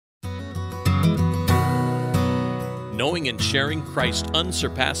knowing and sharing Christ's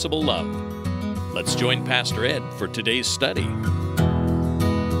unsurpassable love. Let's join Pastor Ed for today's study.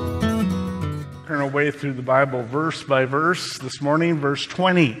 Turn our way through the Bible verse by verse. This morning, verse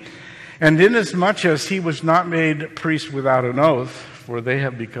 20. And inasmuch as he was not made priest without an oath, for they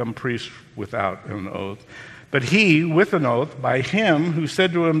have become priests without an oath, but he with an oath by him who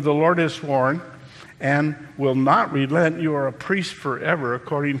said to him, the Lord has sworn, and will not relent, you are a priest forever,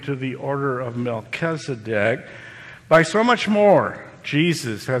 according to the order of Melchizedek. By so much more,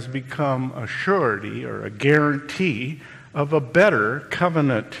 Jesus has become a surety or a guarantee of a better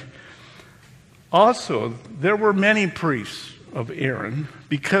covenant. Also, there were many priests of Aaron,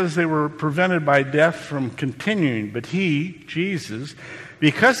 because they were prevented by death from continuing. But he, Jesus,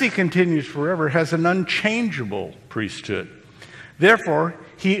 because he continues forever, has an unchangeable priesthood. Therefore,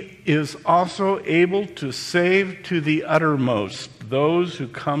 he is also able to save to the uttermost those who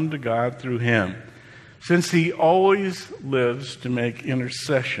come to God through him, since he always lives to make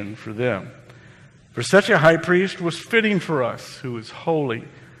intercession for them. For such a high priest was fitting for us, who is holy,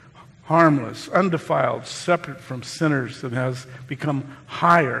 harmless, undefiled, separate from sinners, and has become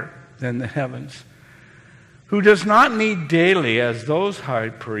higher than the heavens, who does not need daily, as those high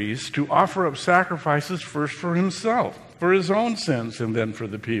priests, to offer up sacrifices first for himself, for his own sins, and then for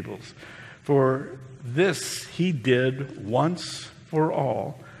the people's. For this he did once for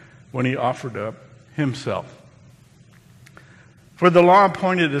all, when he offered up himself. For the law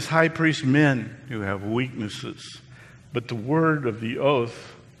appointed as high priests men who have weaknesses, but the word of the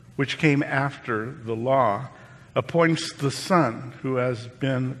oath, which came after the law, appoints the Son who has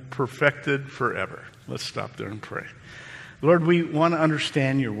been perfected forever. Let's stop there and pray. Lord, we want to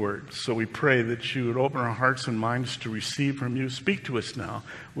understand your word, so we pray that you would open our hearts and minds to receive from you. Speak to us now,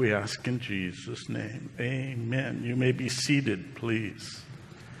 we ask in Jesus' name. Amen. You may be seated, please.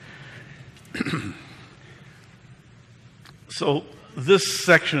 So this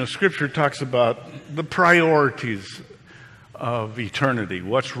section of Scripture talks about the priorities of eternity,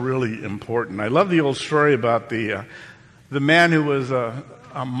 what's really important. I love the old story about the man who was a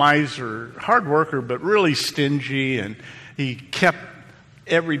miser, hard worker, but really stingy, and he kept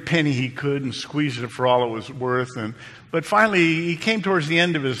every penny he could and squeezed it for all it was worth. But finally, he came towards the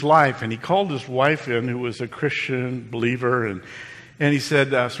end of his life, and he called his wife in, who was a Christian believer, and he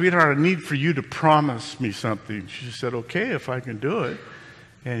said, sweetheart, I need for you to promise me something. She said, okay, if I can do it.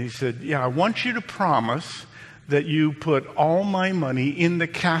 And he said, yeah, I want you to promise that you put all my money in the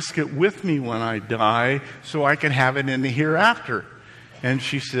casket with me when I die so I can have it in the hereafter. And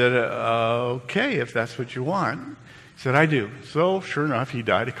she said, okay, if that's what you want. He said, I do. So sure enough, he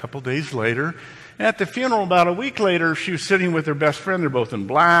died a couple days later. And at the funeral, about a week later, she was sitting with her best friend. They're both in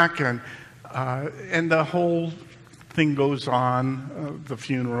black, and the whole thing goes on, the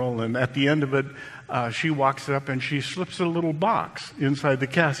funeral, and at the end of it, she walks up and she slips a little box inside the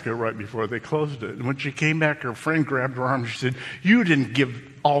casket right before they closed it. And when she came back, her friend grabbed her arm and she said, you didn't give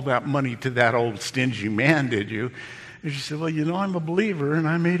all that money to that old stingy man, did you? And she said, well, you know, I'm a believer and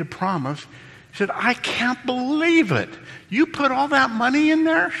I made a promise. She said, I can't believe it. You put all that money in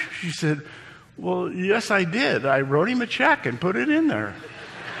there? She said, well, yes, I did. I wrote him a check and put it in there.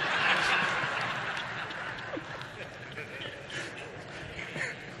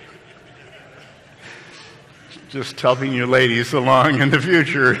 Just helping you ladies along in the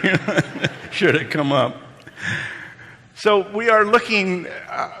future, should it come up. So we are looking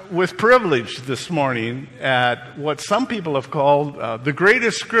with privilege this morning at what some people have called the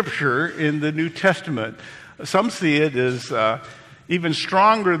greatest scripture in the New Testament. Some see it as even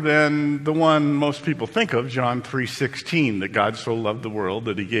stronger than the one most people think of, John 3:16, that God so loved the world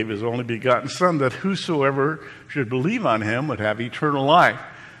that he gave his only begotten Son, that whosoever should believe on him would have eternal life.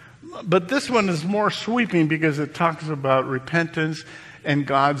 But this one is more sweeping because it talks about repentance and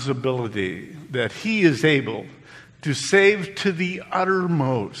God's ability, that he is able to save to the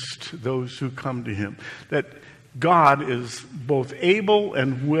uttermost those who come to him. That God is both able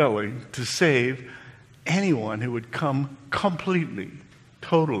and willing to save anyone who would come completely,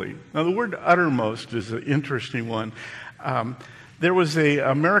 totally. Now the word uttermost is an interesting one. There was an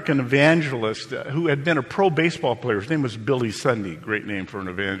American evangelist who had been a pro baseball player. His name was Billy Sunday, great name for an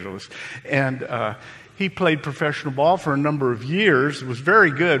evangelist. And he played professional ball for a number of years, was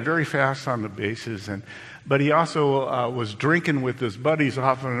very good, very fast on the bases. But he also was drinking with his buddies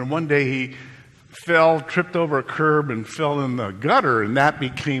often. And one day he tripped over a curb and fell in the gutter. And that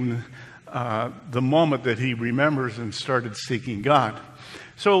became the moment that he remembers and started seeking God.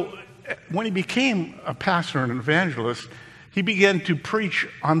 So when he became a pastor and an evangelist, he began to preach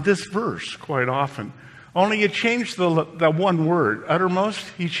on this verse quite often. Only he changed the one word, uttermost,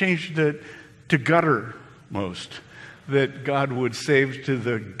 he changed it to guttermost. that God would save to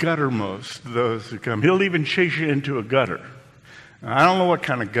the guttermost those who come. He'll even chase you into a gutter. Now, I don't know what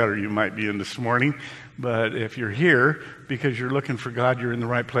kind of gutter you might be in this morning, but if you're here because you're looking for God, you're in the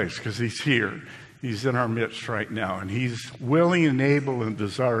right place, because He's here. He's in our midst right now, and He's willing and able and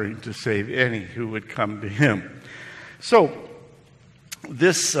desiring to save any who would come to Him. So,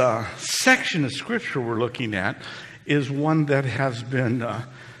 this section of Scripture we're looking at is one that has been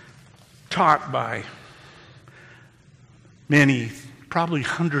taught by many, probably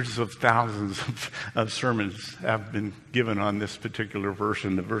hundreds of thousands of sermons have been given on this particular verse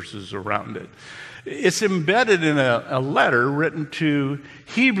and the verses around it. It's embedded in a letter written to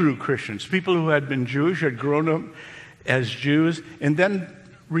Hebrew Christians, people who had been Jewish, had grown up as Jews, and then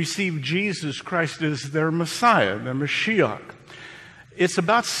received Jesus Christ as their Messiah, their Mashiach. It's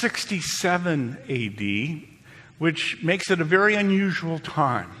about 67 AD, which makes it a very unusual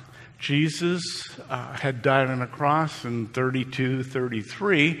time. Jesus had died on a cross in 32,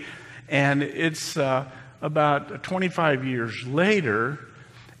 33, and it's about 25 years later,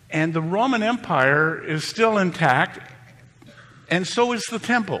 and the Roman Empire is still intact, and so is the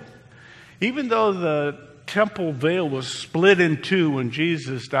temple. Even though the temple veil was split in two when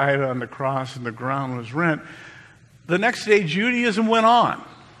Jesus died on the cross and the ground was rent, the next day Judaism went on.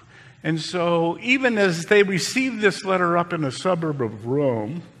 And so even as they received this letter up in a suburb of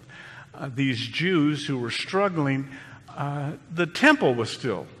Rome, these Jews who were struggling, the temple was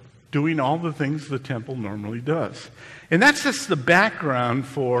still doing all the things the temple normally does. And that's just the background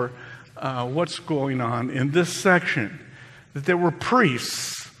for what's going on in this section. That there were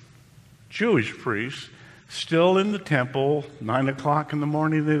priests, Jewish priests, still in the temple. 9 o'clock in the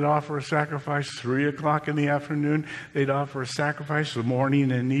morning they'd offer a sacrifice. 3 o'clock in the afternoon they'd offer a sacrifice. The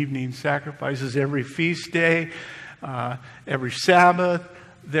morning and evening sacrifices every feast day, every Sabbath.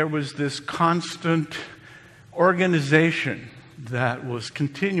 There was this constant organization that was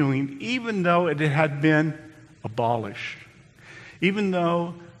continuing, even though it had been abolished, even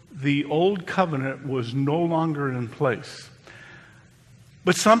though the old covenant was no longer in place.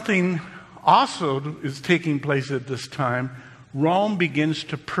 But something also is taking place at this time. Rome begins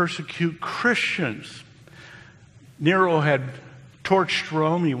to persecute Christians. Nero had torched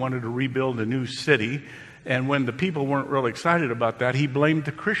Rome. He wanted to rebuild a new city. And when the people weren't real excited about that, he blamed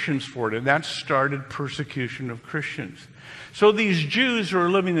the Christians for it. And that started persecution of Christians. So these Jews who are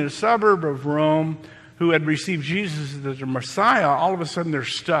living in a suburb of Rome, who had received Jesus as their Messiah, all of a sudden they're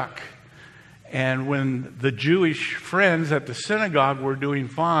stuck. And when the Jewish friends at the synagogue were doing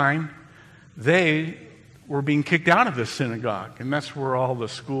fine, they were being kicked out of the synagogue. And that's where all the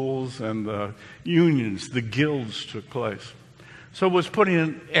schools and the unions, the guilds took place. So it was putting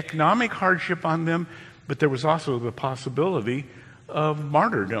an economic hardship on them, but there was also the possibility of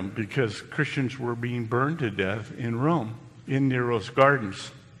martyrdom because Christians were being burned to death in Rome, in Nero's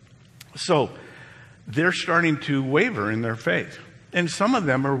gardens. So they're starting to waver in their faith. And some of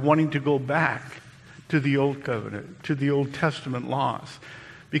them are wanting to go back to the Old Covenant, to the Old Testament laws.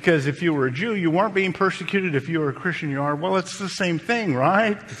 Because if you were a Jew, you weren't being persecuted. If you were a Christian, you are. Well, it's the same thing,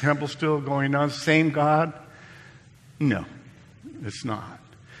 right? The temple's still going on. Same God? No, it's not.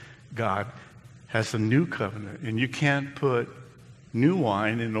 God has a new covenant, and you can't put new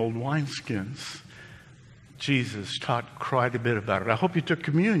wine in old wineskins. Jesus taught quite a bit about it. I hope you took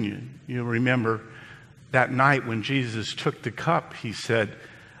communion. You remember that night when Jesus took the cup, he said,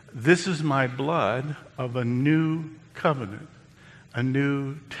 "This is my blood of a new covenant, a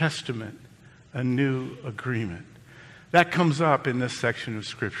new testament, a new agreement." That comes up in this section of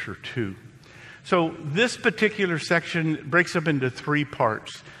Scripture too. So this particular section breaks up into 3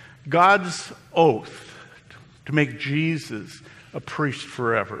 parts. God's oath to make Jesus a priest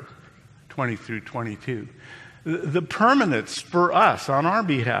forever, 20 through 22. The permanence for us on our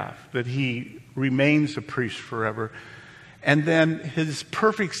behalf that he remains a priest forever. And then his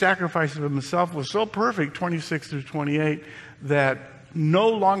perfect sacrifice of himself was so perfect, 26 through 28, that no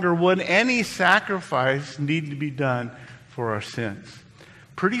longer would any sacrifice need to be done for our sins.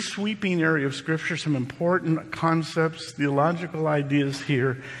 Pretty sweeping area of Scripture, some important concepts, theological ideas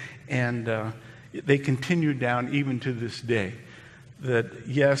here, and they continue down even to this day. That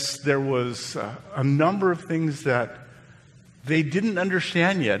yes, there was a number of things that they didn't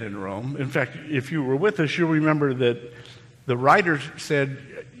understand yet in Rome. In fact, if you were with us, you'll remember that the writers said,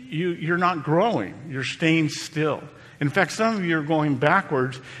 you're not growing, you're staying still. In fact, some of you are going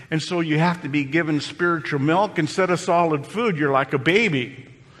backwards, and so you have to be given spiritual milk instead of solid food. You're like a baby.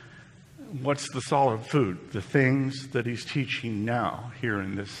 What's the solid food? The things that he's teaching now here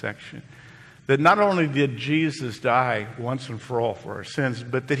in this section. That not only did Jesus die once and for all for our sins,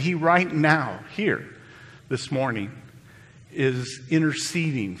 but that he right now, here, this morning, is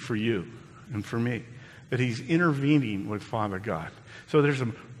interceding for you and for me, that he's intervening with Father God. So there's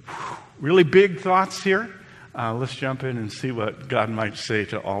some really big thoughts here. Let's jump in and see what God might say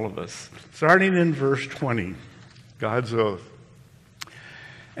to all of us. Starting in verse 20, God's oath.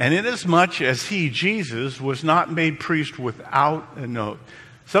 And inasmuch as he, Jesus, was not made priest without an oath.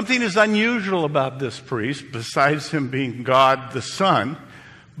 Something is unusual about this priest, besides him being God the Son,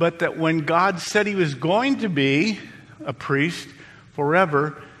 but that when God said he was going to be a priest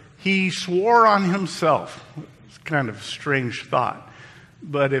forever, he swore on himself. It's kind of a strange thought.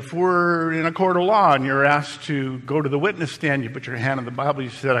 But if we're in a court of law and you're asked to go to the witness stand, you put your hand on the Bible, you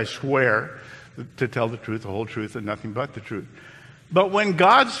said, I swear to tell the truth, the whole truth, and nothing but the truth. But when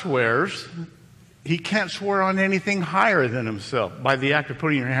God swears, he can't swear on anything higher than himself. By the act of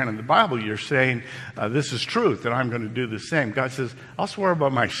putting your hand on the Bible, you're saying, this is truth, and I'm going to do the same. God says, I'll swear by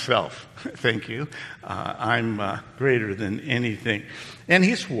myself. Thank you. I'm greater than anything. And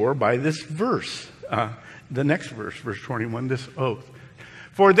he swore by this verse, the next verse, verse 21, this oath.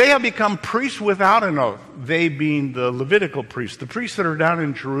 For they have become priests without an oath, they being the Levitical priests, the priests that are down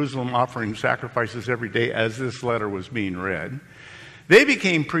in Jerusalem offering sacrifices every day as this letter was being read. They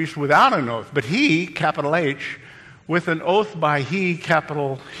became priests without an oath, but he, capital H, with an oath by he,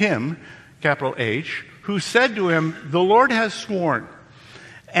 capital him, capital H, who said to him, the Lord has sworn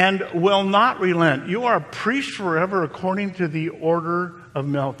and will not relent. You are a priest forever according to the order of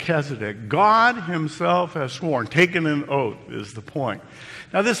Melchizedek. God himself has sworn, taken an oath is the point.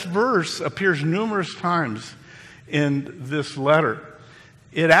 Now this verse appears numerous times in this letter.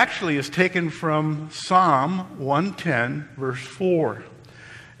 It actually is taken from Psalm 110, verse 4.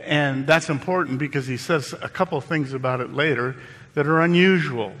 And that's important because he says a couple of things about it later that are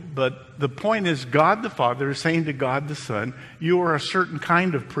unusual. But the point is, God the Father is saying to God the Son, you are a certain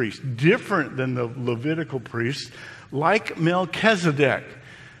kind of priest, different than the Levitical priests, like Melchizedek.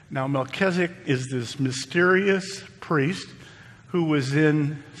 Now, Melchizedek is this mysterious priest who was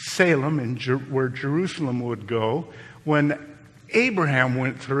in Salem, where Jerusalem would go, when Abraham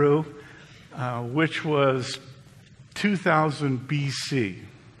went through, which was 2000 BC.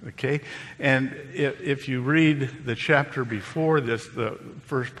 Okay? And if you read the chapter before this, the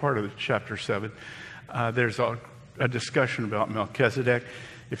first part of chapter 7, there's a discussion about Melchizedek.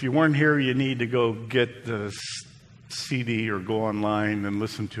 If you weren't here, you need to go get the CD or go online and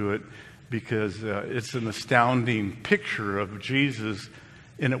listen to it, because it's an astounding picture of Jesus.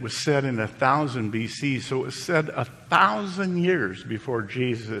 And it was said in 1000 BC, so it was said 1,000 years before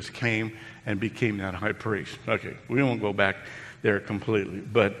Jesus came and became that high priest. Okay, we won't go back there completely.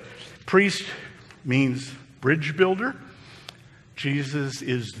 But priest means bridge builder. Jesus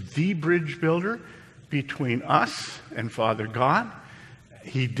is the bridge builder between us and Father God.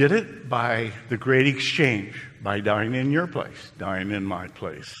 He did it by the great exchange, by dying in your place, dying in my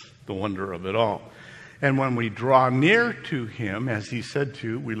place, the wonder of it all. And when we draw near to him, as he said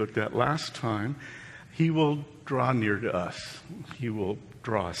to, we looked at last time, he will draw near to us. He will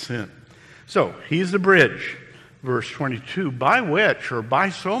draw us in. So, he's the bridge. Verse 22, by which, or by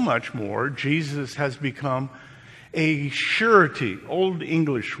so much more, Jesus has become a surety, Old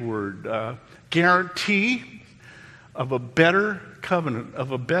English word, guarantee of a better covenant,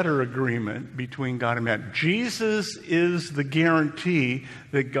 of a better agreement between God and man. Jesus is the guarantee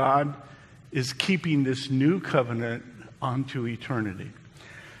that God is keeping this new covenant onto eternity.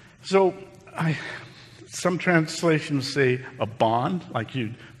 So, some translations say a bond, like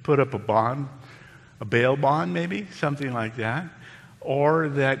you'd put up a bond, a bail bond maybe, something like that, or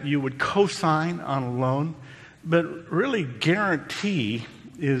that you would co-sign on a loan. But really, guarantee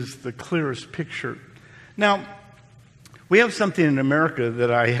is the clearest picture. Now, we have something in America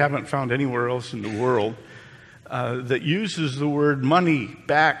that I haven't found anywhere else in the world that uses the word money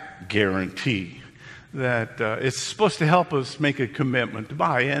back guarantee. That it's supposed to help us make a commitment to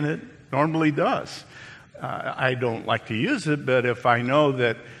buy, and it normally does. I don't like to use it, but if I know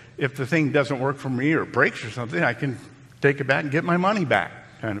that if the thing doesn't work for me or breaks or something, I can take it back and get my money back,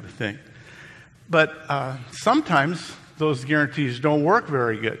 kind of a thing. But sometimes those guarantees don't work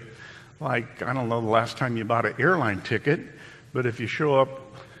very good. Like, I don't know the last time you bought an airline ticket, but if you show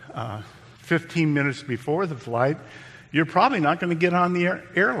up 15 minutes before the flight, you're probably not going to get on the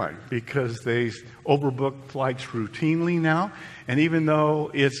airline because they overbook flights routinely now. And even though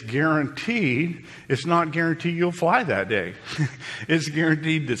it's guaranteed, it's not guaranteed you'll fly that day. It's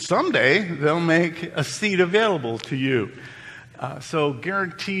guaranteed that someday they'll make a seat available to you. So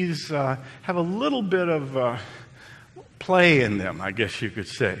guarantees have a little bit of play in them, I guess you could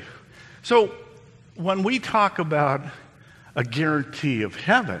say. So when we talk about a guarantee of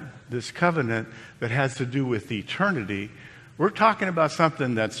heaven, this covenant that has to do with eternity, We're talking about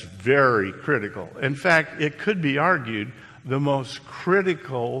something that's very critical. In fact, it could be argued the most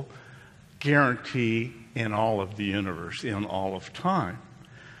critical guarantee in all of the universe, in all of time.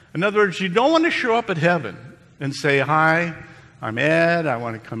 In other words, you don't want to show up at heaven and say, "Hi, I'm Ed, I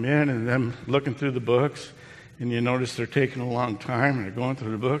want to come in," and them looking through the books, and you notice they're taking a long time, and they're going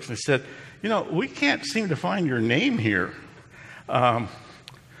through the books, and they said, "We can't seem to find your name here.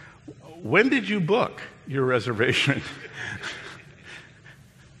 When did you book your reservation?"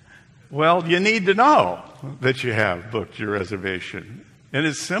 Well, you need to know that you have booked your reservation. And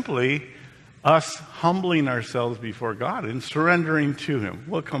it's simply us humbling ourselves before God and surrendering to Him.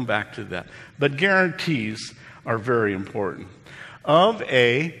 We'll come back to that. But guarantees are very important. Of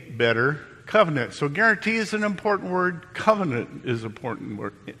a better covenant. So guarantee is an important word. Covenant is an important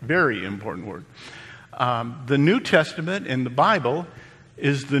word. Very important word. The New Testament in the Bible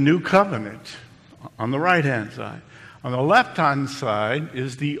is the New Covenant on the right-hand side. On the left-hand side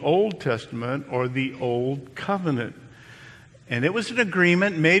is the Old Testament or the Old Covenant. And it was an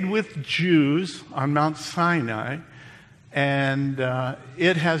agreement made with Jews on Mount Sinai. And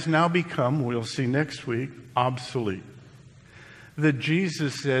it has now become, we'll see next week, obsolete. That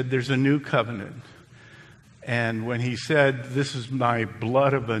Jesus said there's a new covenant. And when He said, "This is my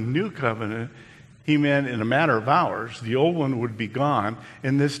blood of a new covenant," He meant in a matter of hours, the old one would be gone.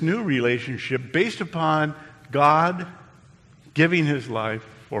 And this new relationship based upon God giving His life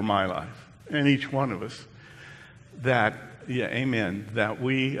for my life and each one of us, that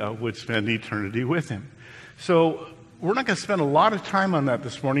we would spend eternity with Him. So we're not going to spend a lot of time on that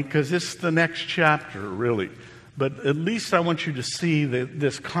this morning because it's the next chapter, really. But at least I want you to see that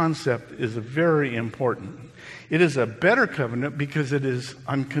this concept is very important. It is a better covenant because it is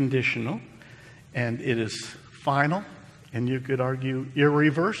unconditional and it is final, and you could argue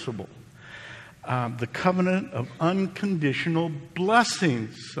irreversible. The covenant of unconditional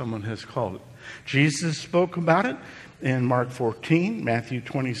blessings, someone has called it. Jesus spoke about it in Mark 14, Matthew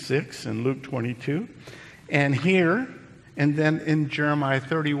 26, and Luke 22, and here, and then in Jeremiah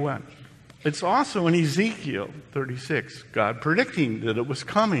 31. It's also in Ezekiel 36, God predicting that it was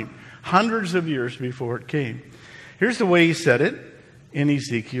coming hundreds of years before it came. Here's the way He said it in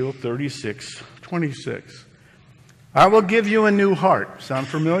Ezekiel 36:26. "I will give you a new heart." Sound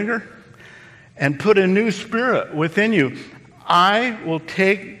familiar? "And put a new spirit within you. I will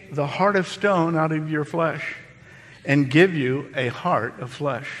take the heart of stone out of your flesh and give you a heart of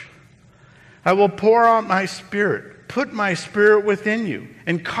flesh. I will pour out my spirit, put my spirit within you,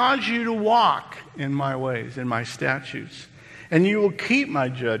 and cause you to walk in my ways, in my statutes. And you will keep my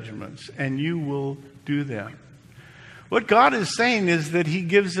judgments, and you will do them." What God is saying is that He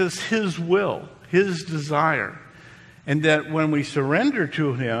gives us His will, His desire, and that when we surrender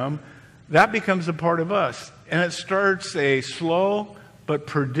to Him, that becomes a part of us. And it starts a slow but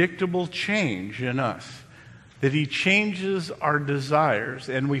predictable change in us. That He changes our desires,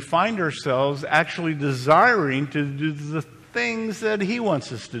 and we find ourselves actually desiring to do the things that He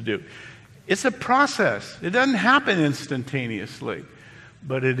wants us to do. It's a process. It doesn't happen instantaneously,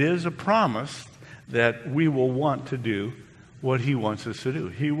 but it is a promise that we will want to do what He wants us to do.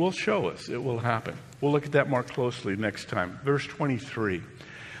 He will show us. It will happen. We'll look at that more closely next time. Verse 23.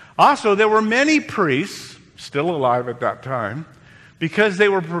 "Also, there were many priests still alive at that time because they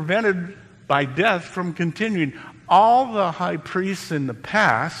were prevented by death from continuing." All the high priests in the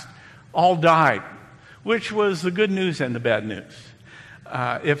past all died, which was the good news and the bad news.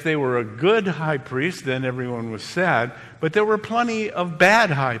 If they were a good high priest, then everyone was sad. But there were plenty of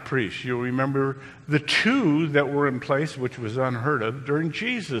bad high priests. You'll remember the two that were in place, which was unheard of during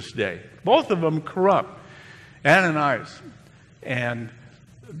Jesus' day. Both of them corrupt. Ananias and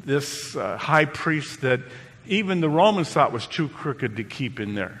this high priest that even the Romans thought was too crooked to keep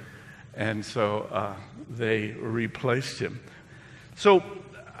in there. And so they replaced him. So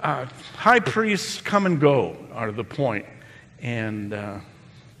high priests come and go are the point. And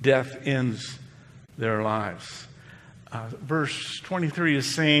death ends their lives. Verse 23 is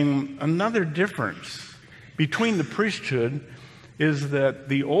saying another difference between the priesthood is that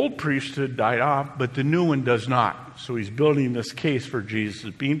the old priesthood died off, but the new one does not. So he's building this case for Jesus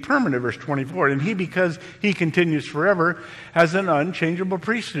being permanent, verse 24. And He, because He continues forever, has an unchangeable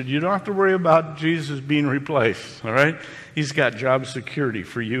priesthood. You don't have to worry about Jesus being replaced, all right? He's got job security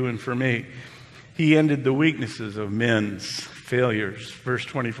for you and for me. He ended the weaknesses of men's failures. Verse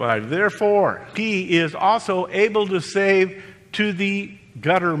 25, "Therefore, He is also able to save to the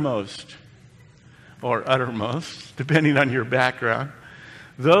guttermost," or uttermost, depending on your background,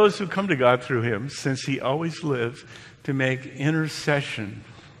 "those who come to God through Him, since He always lives to make intercession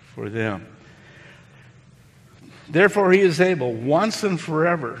for them." Therefore, he is able once and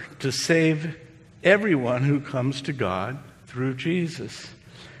forever to save everyone who comes to God through Jesus.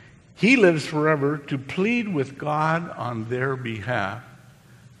 He lives forever to plead with God on their behalf.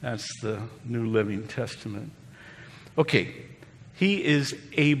 That's the New Living Testament. Okay, he is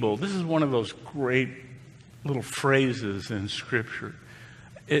able. This is one of those great little phrases in Scripture.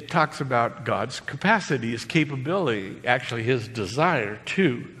 It talks about God's capacity, his capability, actually his desire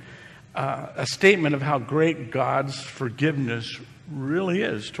too. A statement of how great God's forgiveness really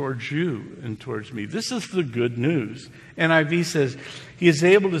is towards you and towards me. This is the good news. NIV says he is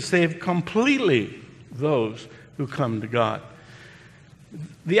able to save completely those who come to God.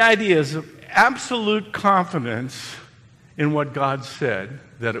 The idea is of absolute confidence in what God said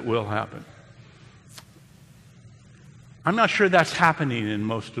that it will happen. I'm not sure that's happening in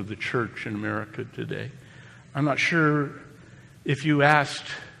most of the church in America today. I'm not sure if you asked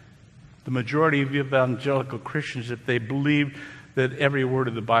the majority of evangelical Christians if they believed that every word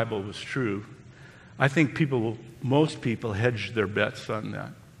of the Bible was true. I think most people hedge their bets on that.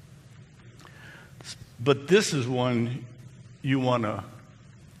 But this is one you want to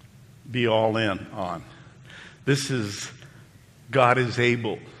be all in on. This is God is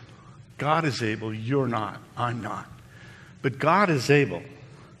able. God is able. You're not. I'm not. But God is able.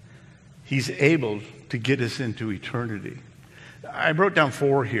 He's able to get us into eternity. I wrote down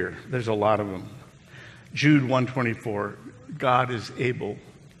 4 here. There's a lot of them. Jude 1:24. God is able.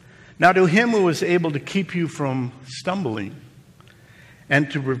 Now to him who is able to keep you from stumbling and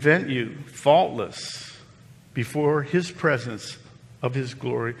to prevent you faultless before his presence of his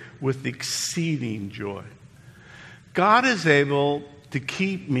glory with exceeding joy. God is able to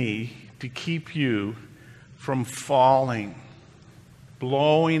keep me, to keep you from falling,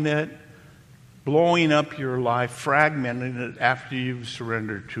 blowing up your life, fragmenting it after you've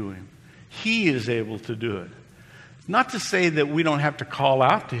surrendered to him. He is able to do it. Not to say that we don't have to call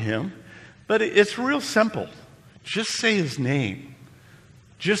out to him, but it's real simple. Just say his name.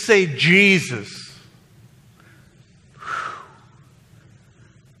 Just say Jesus.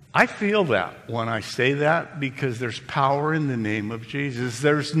 I feel that when I say that because there's power in the name of Jesus.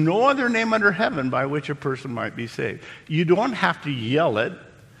 There's no other name under heaven by which a person might be saved. You don't have to yell it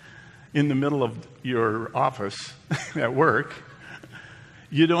in the middle of your office at work.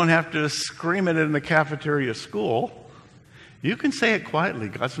 You don't have to scream it in the cafeteria school. You can say it quietly.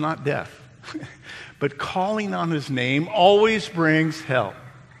 God's not deaf. But calling on his name always brings help.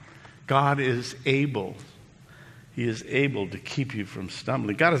 God is able. He is able to keep you from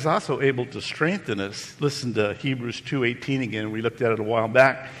stumbling. God is also able to strengthen us. Listen to Hebrews 2:18 again. We looked at it a while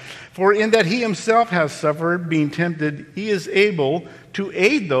back. For in that he himself has suffered being tempted, he is able to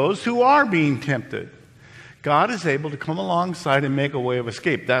aid those who are being tempted. God is able to come alongside and make a way of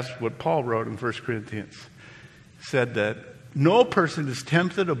escape. That's what Paul wrote in 1 Corinthians. He said that no person is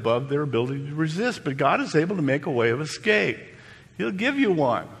tempted above their ability to resist, but God is able to make a way of escape. He'll give you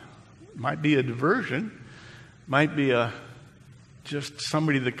one. It might be a diversion. Might be just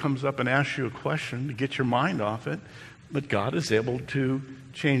somebody that comes up and asks you a question to get your mind off it. But God is able to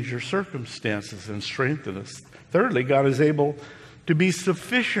change your circumstances and strengthen us. Thirdly, God is able to be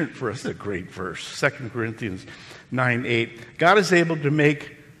sufficient for us. That's a great verse, 2 Corinthians 9:8. God is able to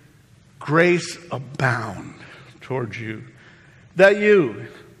make grace abound towards you, that you,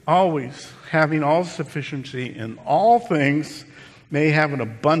 always having all sufficiency in all things, may have an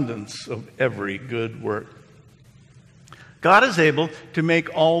abundance of every good work. God is able to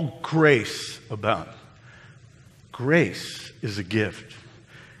make all grace abound. Grace is a gift.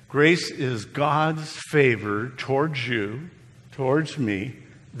 Grace is God's favor towards you, towards me,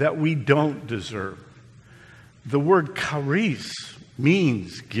 that we don't deserve. The word charis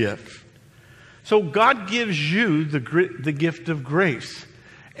means gift. So God gives you the gift of grace.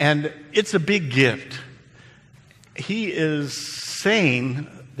 And it's a big gift. He is saying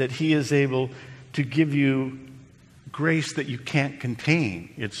that he is able to give you grace that you can't contain.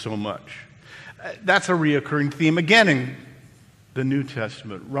 It's so much. That's a reoccurring theme again in the New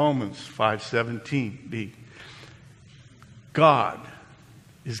Testament. Romans 5:17b. God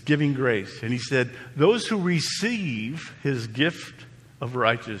is giving grace. And he said, those who receive his gift of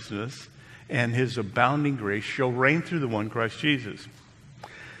righteousness and his abounding grace shall reign through the one Christ Jesus.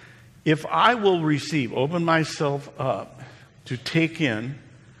 If I will open myself up to take in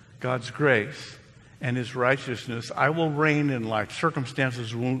God's grace and his righteousness, I will reign in life.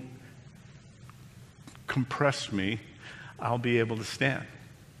 Circumstances won't compress me. I'll be able to stand.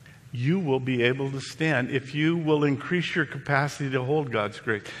 You will be able to stand if you will increase your capacity to hold God's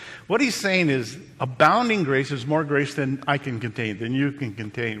grace. What he's saying is abounding grace is more grace than I can contain, than you can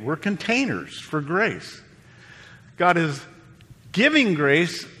contain. We're containers for grace. God is giving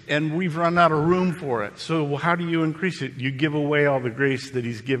grace, and we've run out of room for it. So how do you increase it? You give away all the grace that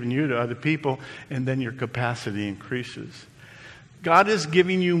He's given you to other people, and then your capacity increases. God is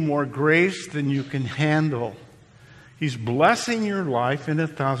giving you more grace than you can handle. He's blessing your life in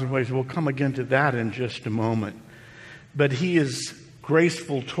 1,000 ways. We'll come again to that in just a moment. But He is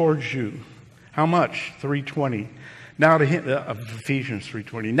graceful towards you. How much? 3:20. Now to Him, Ephesians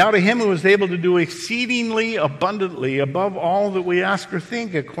 3:20. Now to Him who is able to do exceedingly abundantly above all that we ask or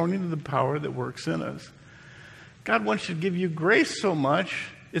think, according to the power that works in us. God wants to give you grace so much,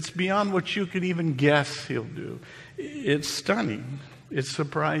 it's beyond what you could even guess He'll do. It's stunning. It's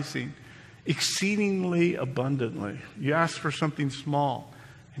surprising. Exceedingly abundantly. You ask for something small,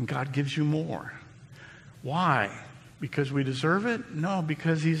 and God gives you more. Why? Because we deserve it? No,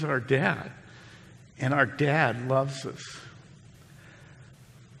 because He's our dad. And our dad loves us.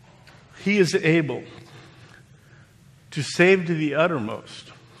 He is able to save to the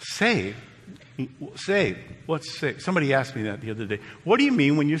uttermost. Save? Save. What's save? Somebody asked me that the other day. What do you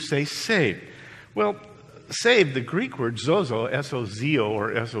mean when you say save? Well, save, the Greek word zozo, S-O-Z-O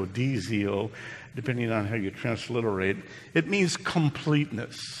or S-O-D-Z-O, depending on how you transliterate, it means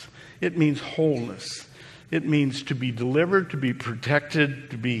completeness. It means wholeness. It means to be delivered, to be protected,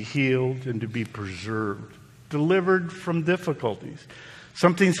 to be healed, and to be preserved. Delivered from difficulties.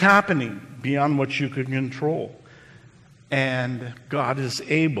 Something's happening beyond what you can control. And God is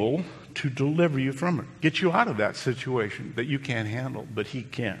able to deliver you from it. Get you out of that situation that you can't handle, but He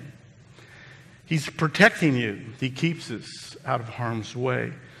can. He's protecting you. He keeps us out of harm's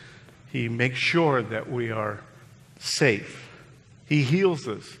way. He makes sure that we are safe. He heals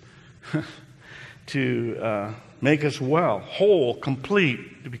us to make us well, whole,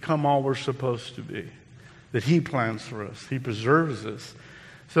 complete, to become all we're supposed to be. That He plans for us. He preserves us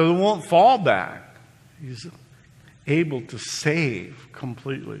so we won't fall back. He's able to save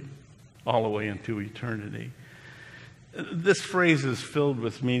completely all the way into eternity. This phrase is filled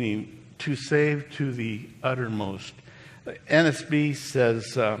with meaning. To save to the uttermost. NSB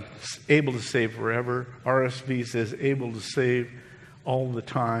says able to save forever. RSV says able to save all the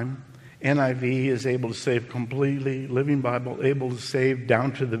time. NIV is able to save completely. Living Bible, able to save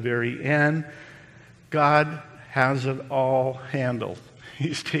down to the very end. God has it all handled.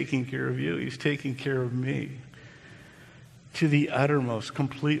 He's taking care of you. He's taking care of me. To the uttermost,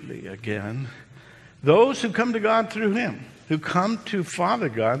 completely again. Those who come to God through Him. Who come to Father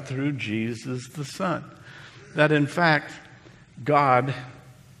God through Jesus the Son. That in fact, God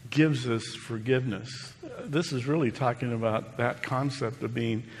gives us forgiveness. This is really talking about that concept of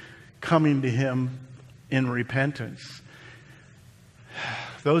coming to Him in repentance.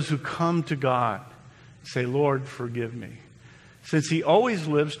 Those who come to God say, Lord, forgive me. Since He always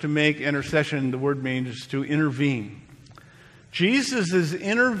lives to make intercession, the word means to intervene. Jesus is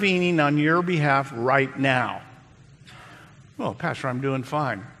intervening on your behalf right now. Well, Pastor, I'm doing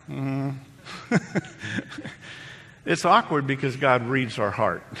fine. It's awkward because God reads our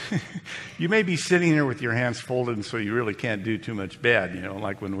heart. You may be sitting here with your hands folded so you really can't do too much bad,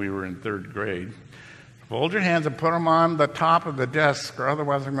 like when we were in 3rd grade. Fold your hands and put them on the top of the desk, or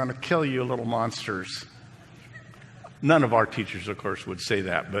otherwise I'm going to kill you, little monsters. None of our teachers, of course, would say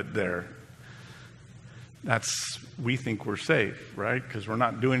that, but we think we're safe, right? Because we're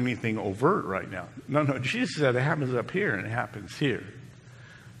not doing anything overt right now. No, Jesus said it happens up here and it happens here.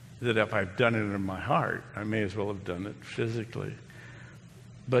 That if I've done it in my heart, I may as well have done it physically.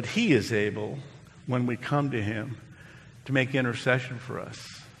 But He is able, when we come to Him, to make intercession for us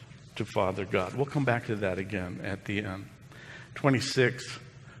to Father God. We'll come back to that again at the end. 26.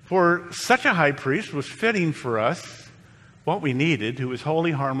 For such a high priest was fitting for us, what we needed, who is holy,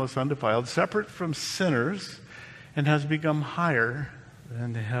 harmless, undefiled, separate from sinners, and has become higher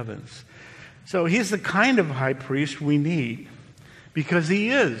than the heavens. So He's the kind of high priest we need because He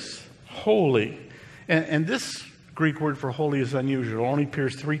is holy. And this Greek word for holy is unusual. It only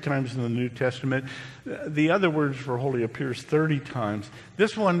appears 3 times in the New Testament. The other word for holy appears 30 times.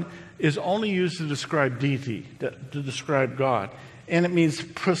 This one is only used to describe deity, to describe God. And it means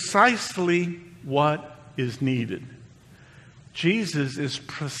precisely what is needed. Jesus is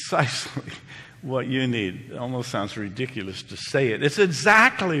precisely what you need. It almost sounds ridiculous to say it. It's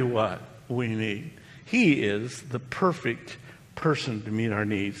exactly what we need. He is the perfect person to meet our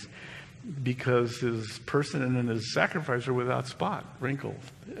needs because His person and His sacrifice are without spot, wrinkle.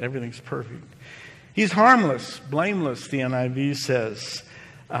 Everything's perfect. He's harmless, blameless, the NIV says.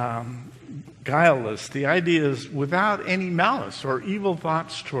 Guileless. The idea is without any malice or evil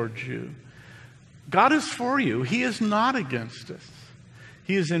thoughts towards you. God is for you. He is not against us.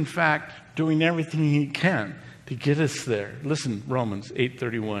 He is, in fact, doing everything He can to get us there. Listen, Romans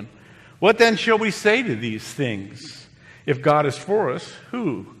 8:31. What then shall we say to these things? If God is for us,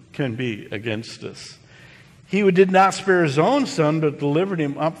 who can be against us? He who did not spare his own son, but delivered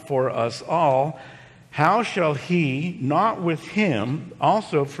him up for us all, how shall he not with him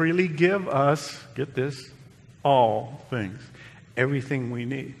also freely give us, get this, all things, everything we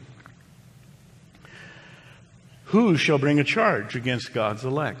need? Who shall bring a charge against God's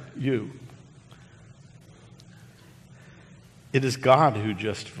elect? You. It is God who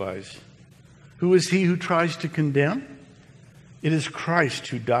justifies. Who is he who tries to condemn? It is Christ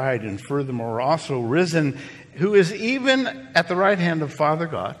who died and furthermore also risen, who is even at the right hand of Father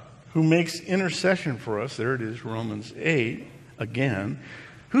God, who makes intercession for us. There it is, Romans 8, again.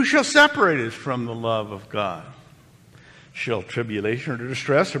 Who shall separate us from the love of God? Shall tribulation or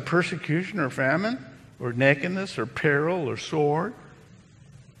distress or persecution or famine or nakedness or peril or sword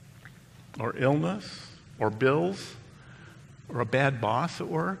or illness or bills or a bad boss at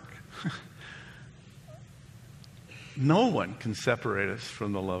work? No one can separate us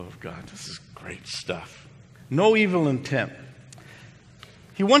from the love of God. This is great stuff. No evil intent.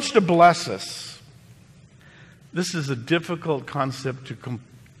 He wants to bless us. This is a difficult concept to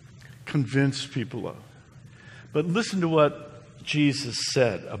convince people of. But listen to what Jesus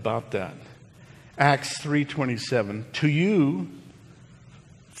said about that. Acts 3:27. To you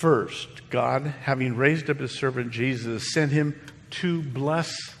first, God, having raised up his servant Jesus, sent him to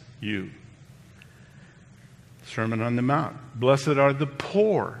bless you. Sermon on the Mount. Blessed are the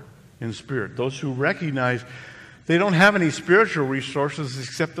poor in spirit, those who recognize they don't have any spiritual resources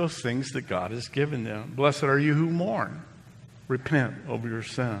except those things that God has given them. Blessed are you who mourn. Repent over your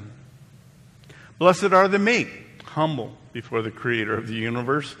sin. Blessed are the meek, humble before the Creator of the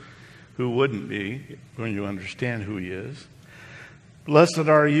universe, who wouldn't be when you understand who he is. Blessed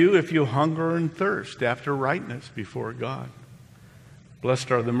are you if you hunger and thirst after rightness before God.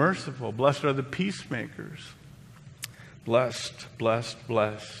 Blessed are the merciful. Blessed are the peacemakers. Blessed, blessed,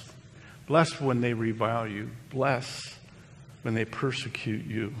 blessed. Blessed when they revile you. Blessed when they persecute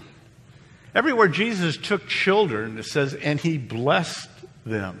you. Everywhere Jesus took children, it says, and he blessed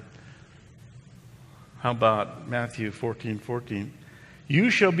them. How about Matthew 14:14? You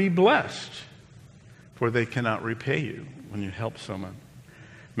shall be blessed, for they cannot repay you when you help someone.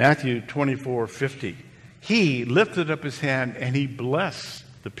 Matthew 24:50. He lifted up his hand and he blessed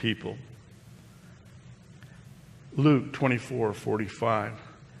the people. Luke 24:45.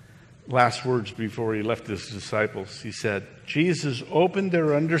 Last words before he left his disciples. He said, Jesus opened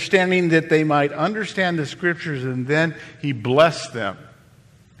their understanding that they might understand the scriptures, and then he blessed them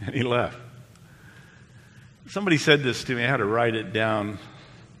and he left. Somebody said this to me. I had to write it down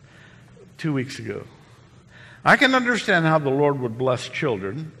 2 weeks ago. I can understand how the Lord would bless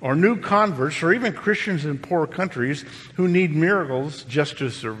children or new converts or even Christians in poor countries who need miracles just to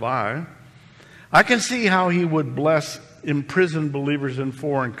survive. I can see how he would bless imprisoned believers in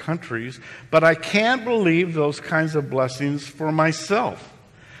foreign countries, but I can't believe those kinds of blessings for myself.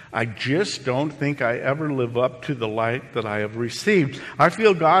 I just don't think I ever live up to the light that I have received. I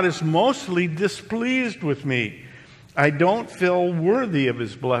feel God is mostly displeased with me. I don't feel worthy of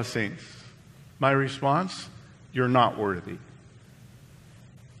his blessings. My response? You're not worthy.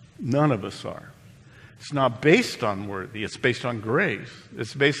 None of us are. It's not based on worthy. It's based on grace.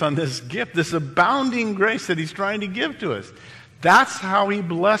 It's based on this gift, this abounding grace that he's trying to give to us. That's how he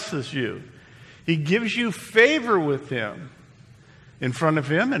blesses you. He gives you favor with him in front of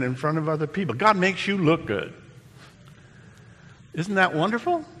him and in front of other people. God makes you look good. Isn't that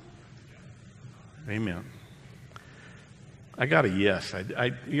wonderful? Amen. I got a yes.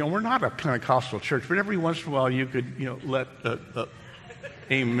 We're not a Pentecostal church, but every once in a while you could, let the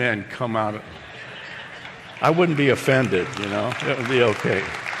amen come out. I wouldn't be offended, It would be okay.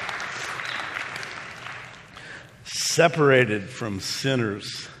 Separated from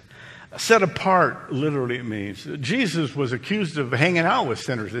sinners. Set apart, literally it means. Jesus was accused of hanging out with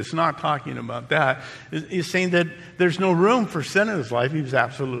sinners. It's not talking about that. He's saying that there's no room for sin in his life. He was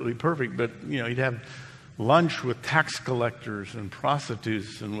absolutely perfect, but, he'd have lunch with tax collectors and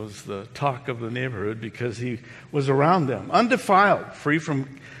prostitutes and was the talk of the neighborhood because he was around them. Undefiled, free from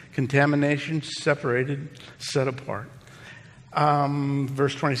contamination, separated, set apart.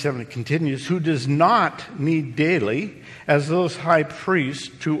 Verse 27, it continues, who does not need daily, as those high priests,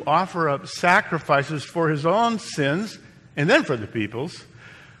 to offer up sacrifices for his own sins and then for the people's.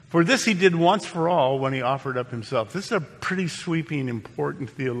 For this he did once for all when he offered up himself. This is a pretty sweeping, important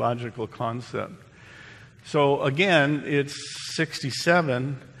theological concept. So again, it's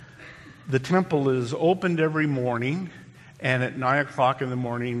 67. The temple is opened every morning, And at 9 o'clock in the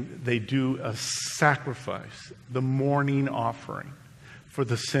morning, they do a sacrifice, the morning offering for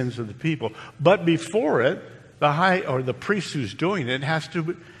the sins of the people. But before it, the priest who's doing it has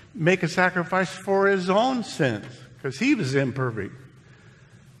to make a sacrifice for his own sins, because he was imperfect.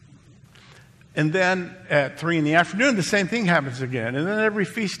 And then at 3 in the afternoon, the same thing happens again. And then every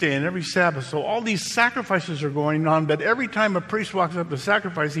feast day and every Sabbath. So all these sacrifices are going on, but every time a priest walks up to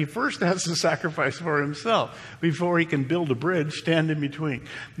sacrifice, he first has to sacrifice for himself before he can build a bridge, stand in between.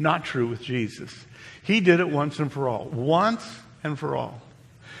 Not true with Jesus. He did it once and for all. Once and for all.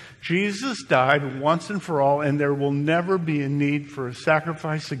 Jesus died once and for all, and there will never be a need for a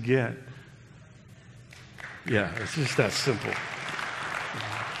sacrifice again. Yeah, it's just that simple.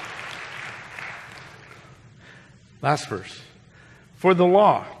 Last verse. For the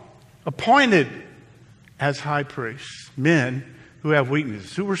law appointed as high priests men who have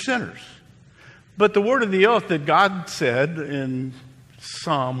weaknesses, who were sinners. But the word of the oath that God said in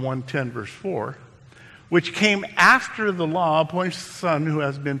Psalm 110 verse 4, which came after the law, appoints the Son who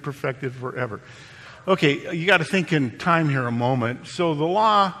has been perfected forever. Okay, you got to think in time here a moment. So the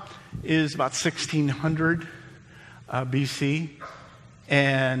law is about 1600 BC.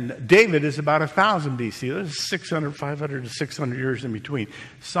 And David is about 1000 BC. There's 500 to 600 years in between.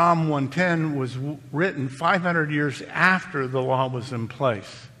 Psalm 110 was written 500 years after the law was in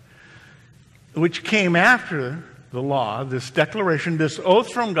place, which came after the law, this declaration, this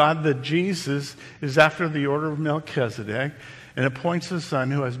oath from God that Jesus is after the order of Melchizedek and appoints the Son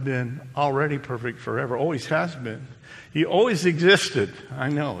who has been already perfect forever, always has been. He always existed. I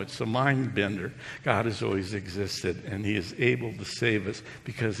know, it's a mind bender. God has always existed, and he is able to save us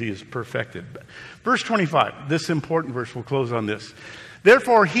because he is perfected. Verse 25, this important verse, we'll close on this.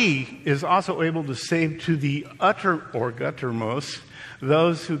 Therefore, he is also able to save to the uttermost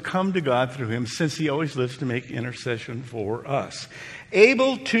those who come to God through him, since he always lives to make intercession for us.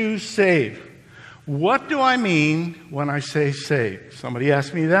 Able to save. What do I mean when I say save? Somebody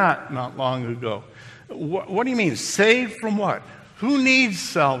asked me that not long ago. What do you mean? Saved from what? Who needs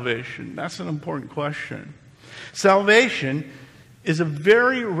salvation? That's an important question. Salvation is a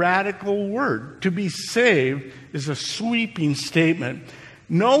very radical word. To be saved is a sweeping statement.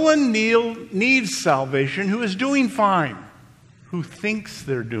 No one needs salvation who is doing fine, who thinks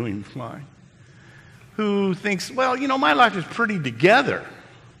they're doing fine, who thinks, well, my life is pretty together.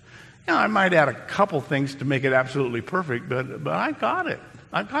 I might add a couple things to make it absolutely perfect, but I got it.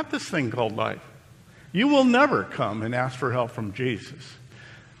 I've got this thing called life. You will never come and ask for help from Jesus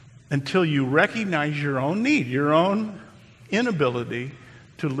until you recognize your own need, your own inability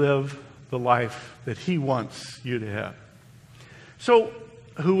to live the life that he wants you to have. So,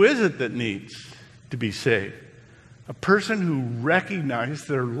 who is it that needs to be saved? A person who recognizes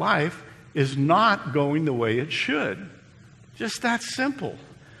their life is not going the way it should. Just that simple.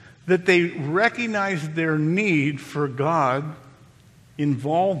 That they recognize their need for God's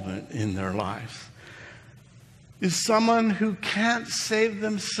involvement in their lives. Is someone who can't save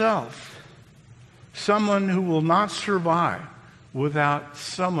themselves. Someone who will not survive without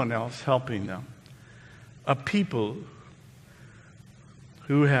someone else helping them. A people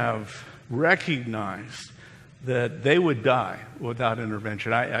who have recognized that they would die without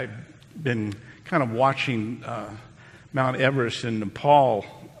intervention. I've been kind of watching Mount Everest in Nepal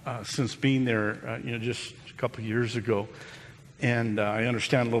since being there just a couple of years ago. And I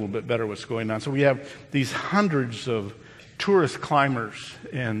understand a little bit better what's going on. So we have these hundreds of tourist climbers,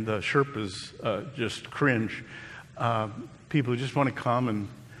 and the Sherpas just cringe. People who just want to come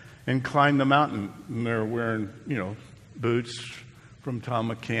and climb the mountain. And they're wearing, boots from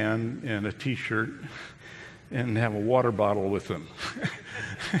Tom McCann and a T-shirt and have a water bottle with them.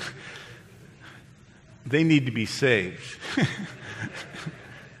 They need to be saved.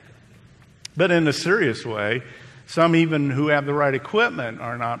 But in a serious way, some even who have the right equipment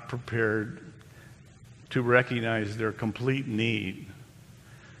are not prepared to recognize their complete need.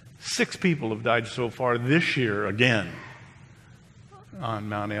 6 people have died so far this year again on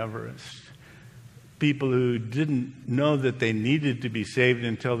Mount Everest. People who didn't know that they needed to be saved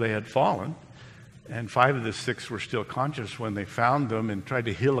until they had fallen. And 5 of the 6 were still conscious when they found them and tried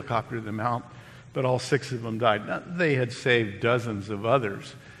to helicopter them out. But all 6 of them died. Now, they had saved dozens of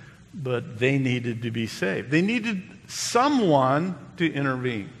others, but they needed to be saved. They needed someone to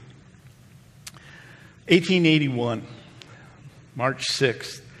intervene. 1881, March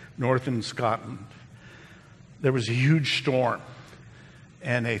 6th, northern Scotland. There was a huge storm,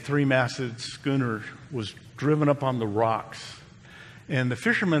 and a 3-masted schooner was driven up on the rocks. And the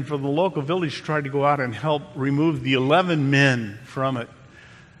fishermen from the local village tried to go out and help remove the 11 men from it.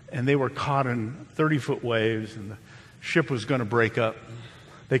 And they were caught in 30-foot waves, and ship was going to break up.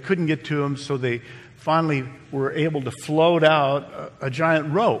 They couldn't get to him, so they finally were able to float out a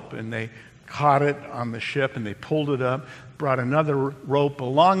giant rope, and they caught it on the ship, and they pulled it up, brought another rope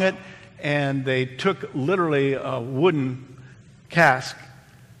along it, and they took literally a wooden cask,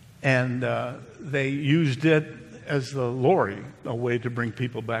 and they used it as the lorry, a way to bring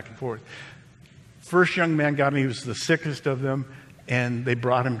people back and forth. First young man got him. He was the sickest of them, and they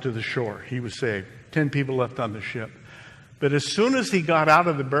brought him to the shore. He was saved. 10 people left on the ship. But as soon as he got out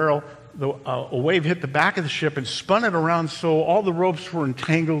of the barrel, a wave hit the back of the ship and spun it around, so all the ropes were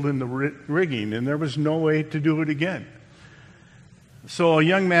entangled in the rigging, and there was no way to do it again. So a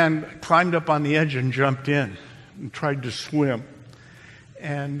young man climbed up on the edge and jumped in and tried to swim.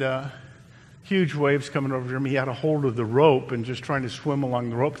 And huge waves coming over him. He had a hold of the rope and just trying to swim along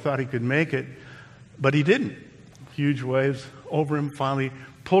the rope, thought he could make it, but he didn't. Huge waves over him, finally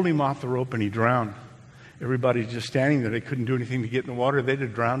pulled him off the rope, and he drowned. Everybody's just standing there. They couldn't do anything to get in the water. They'd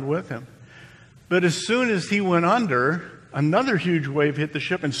have drowned with him. But as soon as he went under, another huge wave hit the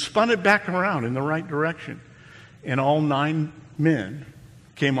ship and spun it back around in the right direction. And all 9 men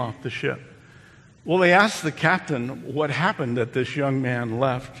came off the ship. Well, they asked the captain what happened that this young man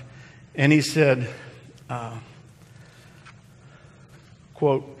left. And he said,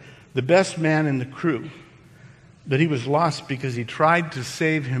 quote, "The best man in the crew, but he was lost because he tried to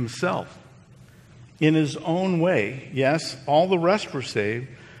save himself. In his own way, yes, all the rest were saved,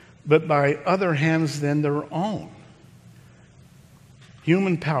 but by other hands than their own.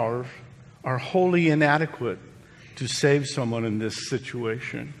 Human powers are wholly inadequate to save someone in this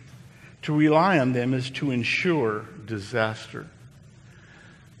situation. To rely on them is to ensure disaster."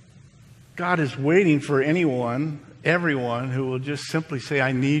 God is waiting for everyone who will just simply say,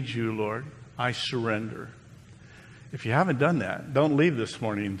 "I need you, Lord. I surrender." If you haven't done that, don't leave this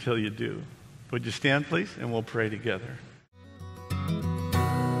morning until you do. Would you stand, please, and we'll pray together.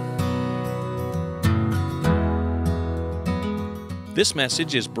 This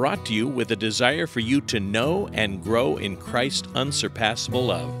message is brought to you with a desire for you to know and grow in Christ's unsurpassable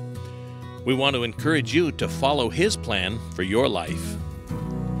love. We want to encourage you to follow His plan for your life.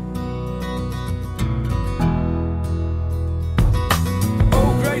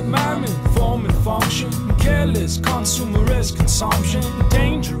 Oh, great man in form and function, careless consumerist consumption.